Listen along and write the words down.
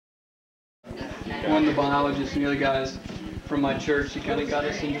one of the biologists and the other guys from my church. He kind of got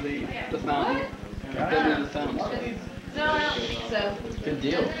us into the fountain. The fountain. No, I don't think so. Good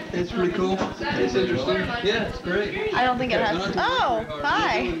deal. It's pretty cool. It's interesting. Yeah, it's great. I don't think it has. Oh,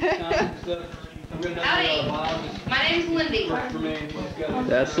 hi. Howdy. My name's Lindy.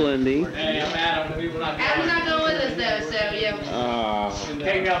 That's Lindy. Hey, I'm Adam. Adam's not going with us though, so yeah.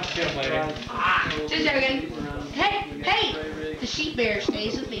 Hang up, chill later. Just joking. Hey, the sheep bear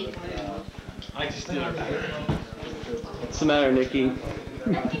stays with me. I just did it. What's the matter, Nikki?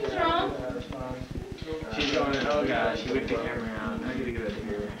 Nothing's wrong. She's going, oh gosh, she whipped the camera out. I gotta get it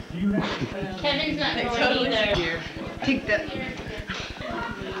here. Kevin's not going either. Take that.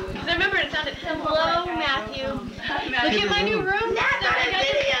 Because I remember it sounded, hello, Matthew. Look at my new room. That's not a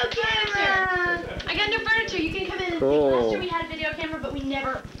video camera. I got new furniture. You can come in and Cool. see. Last year we had a video camera, but we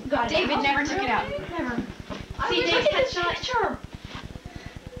never got it. David never took it out. Never. See, Dave's headshot.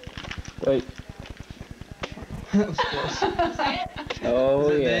 Wait. That was close. Oh,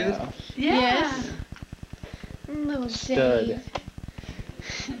 Is it yeah. David? Yes. Little Stud.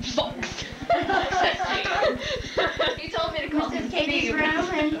 Fox. He told me to call him Katie's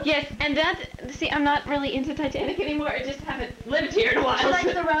room. Yes, and that's, see, I'm not really into Titanic anymore. I just haven't lived here in a while. I like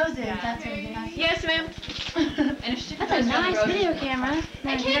the roses. That's what we like. Yes, ma'am. That's a nice video camera.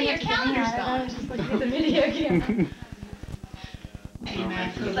 I can't hear calendars I was just looking at the video camera.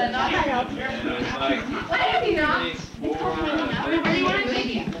 What have you not? Really want to take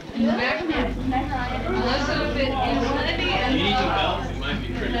you? Unless if it is Lindy and You need some help? It might be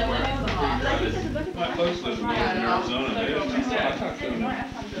pretty hard. My folks live in Arizona. They don't know. I talked to them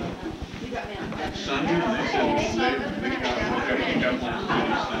Sunday. They said they got one.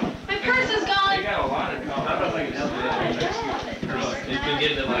 My purse is gone. They got a lot of calls. I don't think it's They've been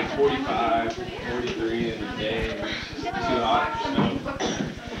getting to like 45, 43 in a day. It's too hot.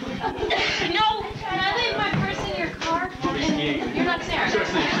 No, can I leave my purse in your car? You're not Sarah. You're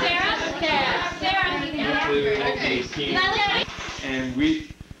Sarah? Yeah. Sarah. Can I leave? And we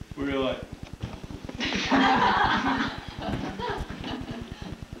were like,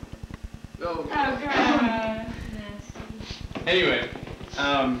 Oh, God. Anyway,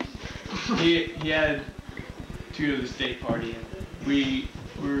 he had to go to the steak party, and we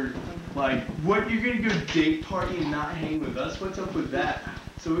were like, "What? You're gonna go to date party and not hang with us? What's up with that?"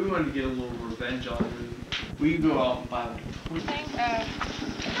 So we wanted to get a little revenge on him. And we go out and buy like a toy.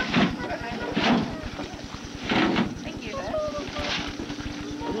 Thank you.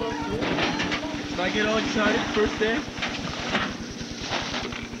 Did I get all excited first day?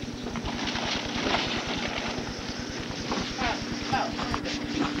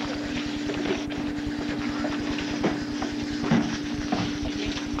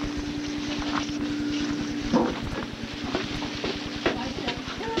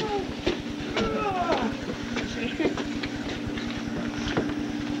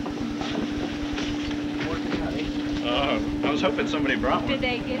 I was hoping somebody brought one. Did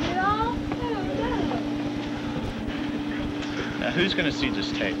they get it all? Now, who's going to see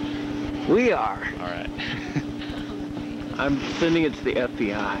this tape? We are. All right. I'm sending it to the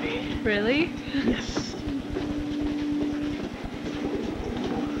FBI. Really? Yes.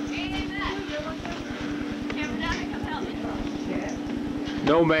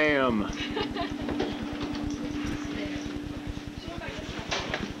 No, ma'am.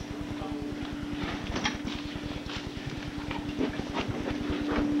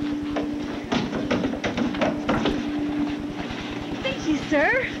 Thank you,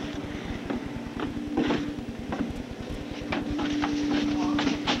 sir.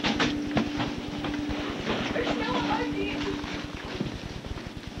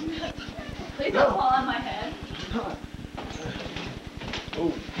 Please don't fall on my head. Oh.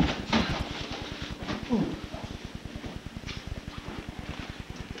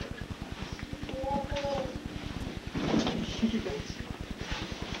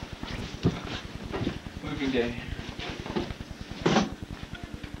 Moving day.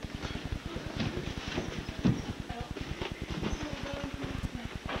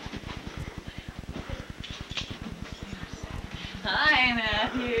 Hi,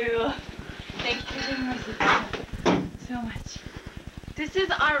 Matthew. Thank you for being so much. This is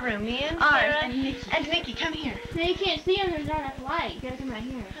our room, me and Sarah and Nikki. Come here. No, you can't see them. There's not enough light. You gotta come right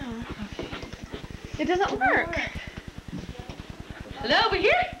here. Oh, okay. It doesn't work. Hello, over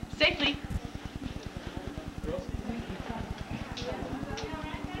here. Safely.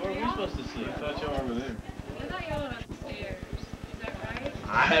 Where are we supposed to see? I thought y'all were over there. I thought you were upstairs. Is that right?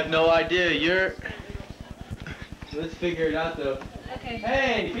 I have no idea. Let's figure it out though. Okay.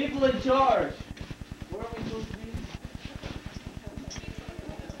 Hey, people in charge. Where are we supposed to be?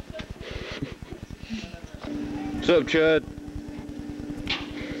 up, Chad?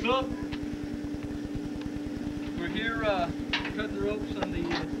 What's up? We're here cutting the ropes on the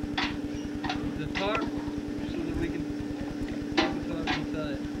tarp so that we can put the tarp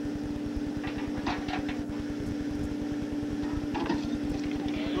inside.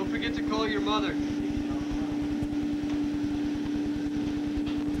 Don't forget to call your mother.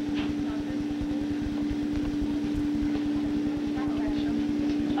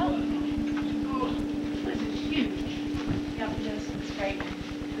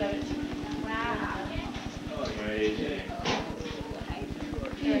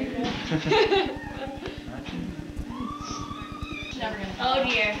 Oh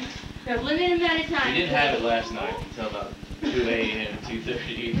dear. There's a limited amount of time. We didn't have it last night until about 2 a.m.,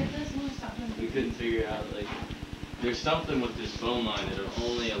 2:30. We couldn't figure out, like, there's something with this phone line that'll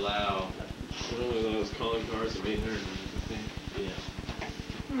only allow... It only allows calling cars of 800. Yeah.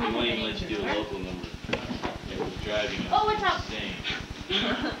 It won't even let you do a local number. It was driving us what's up? insane.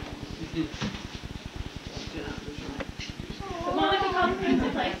 Monica comes from the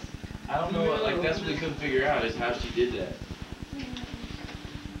place. I don't know, like, that's what we couldn't figure out, is how she did that.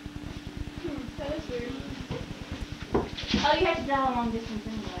 That is weird. Oh, you have to dial a long distance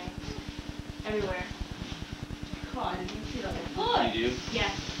anyway. Everywhere. God, you see that? Good. You do? Yeah.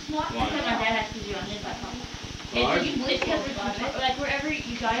 That's what my dad has to do on his iPhone. Well, It's because like wherever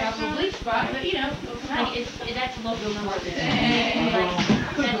you dial from, but you know, like that's a local number. Like,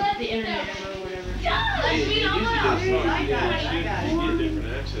 that's the internet number or whatever. It used to get smart. You get different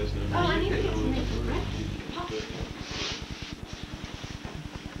access numbers. Oh, I need to get some breakfast.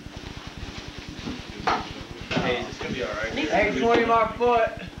 Hey, it's gonna be alright. Hey, 20 more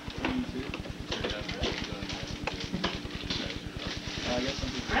foot.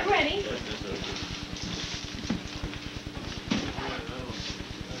 I'm ready.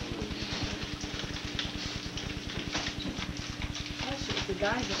 The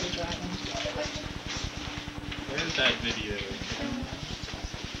guys that were driving. Where's that video?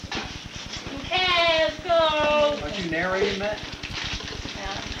 Okay, let's go. Aren't you narrating that?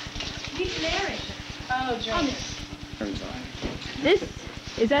 You can narrate. Oh, John. This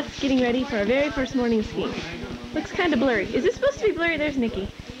is us getting ready for our very first morning skiing. Looks kind of blurry. Is this supposed to be blurry? There's Nikki.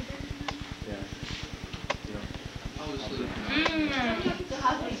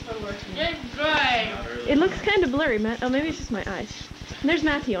 It's good. It looks kind of blurry, Matt. Oh, maybe it's just my eyes. And there's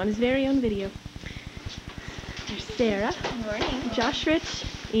Matthew on his very own video. There's Sarah. Morning. Josh Rich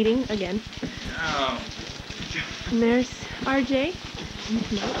eating again. Oh. And there's RJ.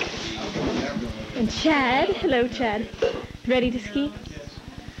 And Mike. And Chad. Hello, Chad. Ready to ski?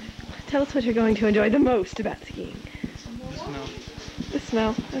 Tell us what you're going to enjoy the most about skiing. The snow. The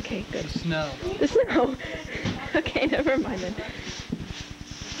snow. Okay, good. The snow. The snow. Okay, never mind then.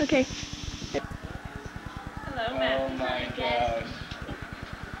 Okay. Hello, Matt. Oh my gosh.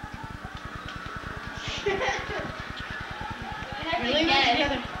 Really nice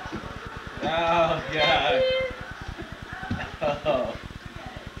together. Oh god. Oh.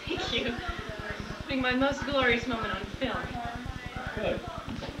 Thank you. Being my most glorious moment on film. Good.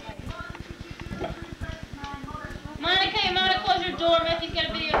 Monica, you might have closed your door. Matthew's got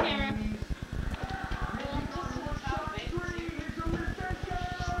a video camera.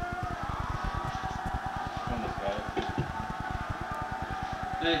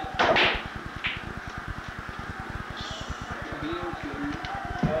 Hey.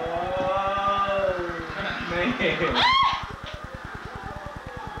 Oh, man.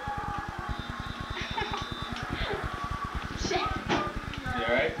 Shit. You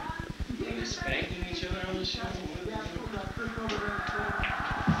alright? Are they spanking each other on the show?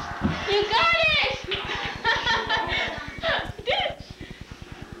 You got it! Did it!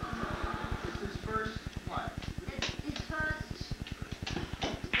 This is first what? It's first.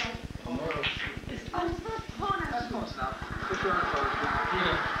 Oh, it's first corner. That's close enough.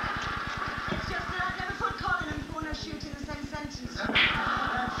 It's just that I've never put Colin and corner shoot in the same sentence.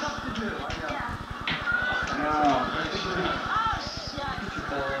 That's tough to do, I know. Yeah. No.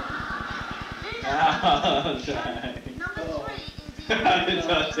 Oh, shit. Number 3 is It's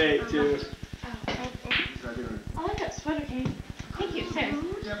on tape, too. I like that sweater, Kate. Thank you, Sarah.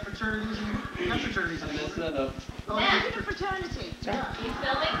 Yeah, fraternities and fraternities. I messed that up. Oh, Matt. it's a fraternity. You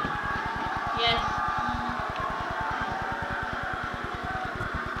filming? Yes.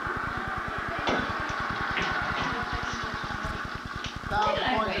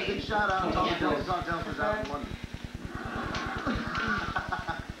 Points, a big shout out. Tommy Jones on Delta's out in London.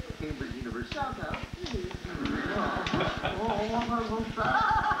 Cambridge University. Shout out.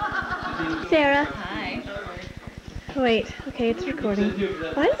 Sarah. Hi. Wait. Okay, it's recording.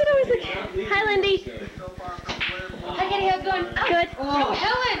 Why does it always look... Hi, Lindy. Hi, Katie, how's it going? Good. Oh,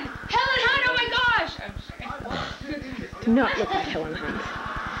 Helen! Helen Hunt, oh my gosh! Do not look like Helen Hunt.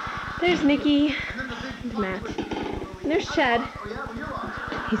 There's Nikki. There's Matt. And there's Chad.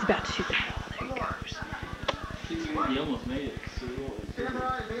 He's about to shoot the ball. There he goes. He almost made it.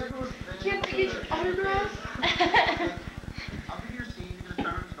 Can't get your autograph?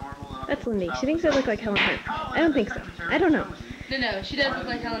 That's Lindy. She thinks I look like Helen Hunt. I don't think so. I don't know. No, she does look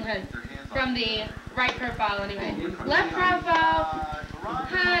like Helen Hunt. From the right profile, anyway. Left profile,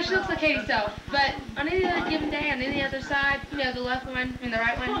 she looks like Katie Self. But on any other given day, on any other side, you know, the left one, I mean the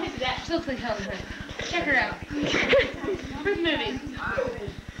right one, she looks like Helen Hunt. Check her out. For the movie.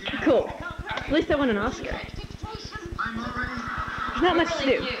 Cool. At least I won an Oscar. There's not much to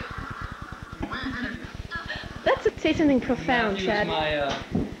do. Let's say something profound, Chad.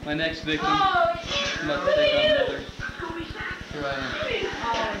 My next victim. I'm about to take on another. Here I am.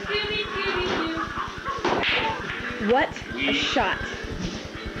 What a shot.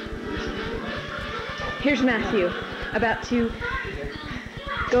 Here's Matthew, about to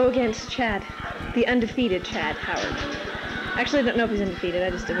go against Chad, the undefeated Chad Howard. Actually, I don't know if he's undefeated,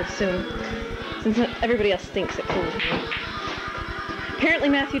 I just would assume, since everybody else thinks it cool. Apparently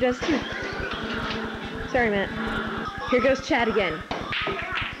Matthew does too. Sorry, Matt. Here goes Chad again.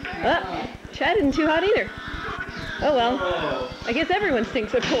 Oh, Chad isn't too hot either. Oh well. I guess everyone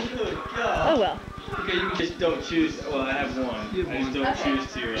thinks it cool. Oh well. Okay, you just don't choose. Well, I have one. I just don't choose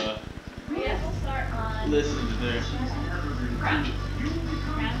to listen to their.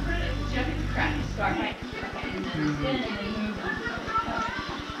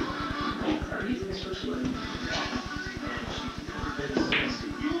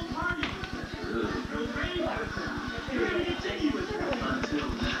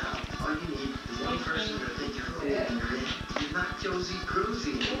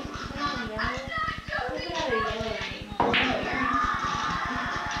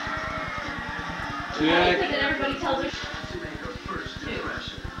 Everybody tells her.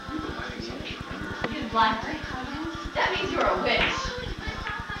 You're black. That means you're a witch.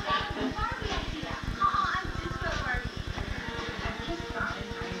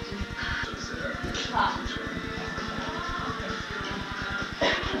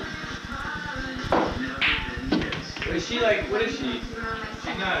 Is she like, what is she?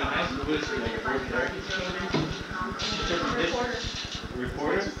 She's not in high school, what is she, like a reporter? She's a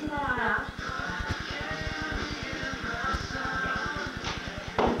reporter?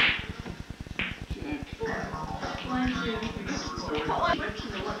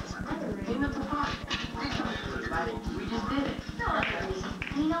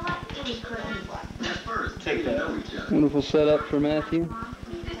 Take that. Wonderful setup for Matthew.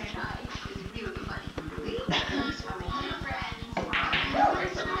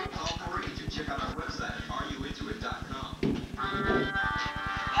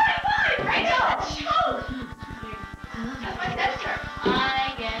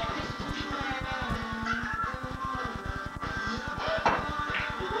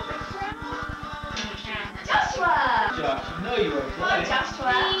 Josh, no, you are playing.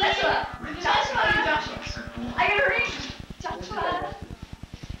 Joshua. I gotta reach. Joshua.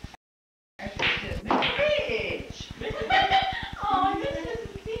 Reach. Oh, I miss his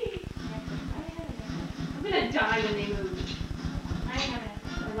feet. I'm gonna die when they move. I have it.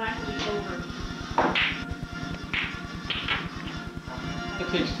 The life will be over. That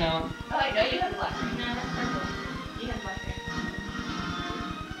takes talent. Oh, I know you have black hair. No, that's purple. You have black hair.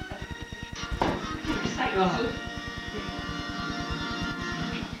 Oh.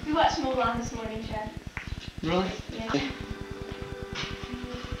 We watched Mulan this morning, Chad. Really? Yeah.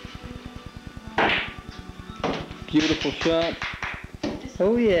 Beautiful shot.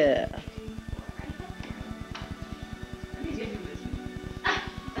 Oh yeah.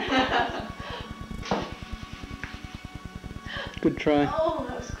 Good try. Oh,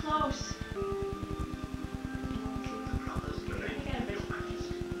 that was close.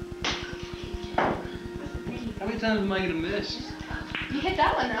 How many times am I gonna miss? You hit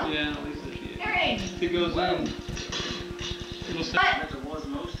that one though. Yeah, at least if Earrings. it goes in. It'll stay.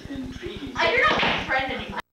 But you're not my friend anymore.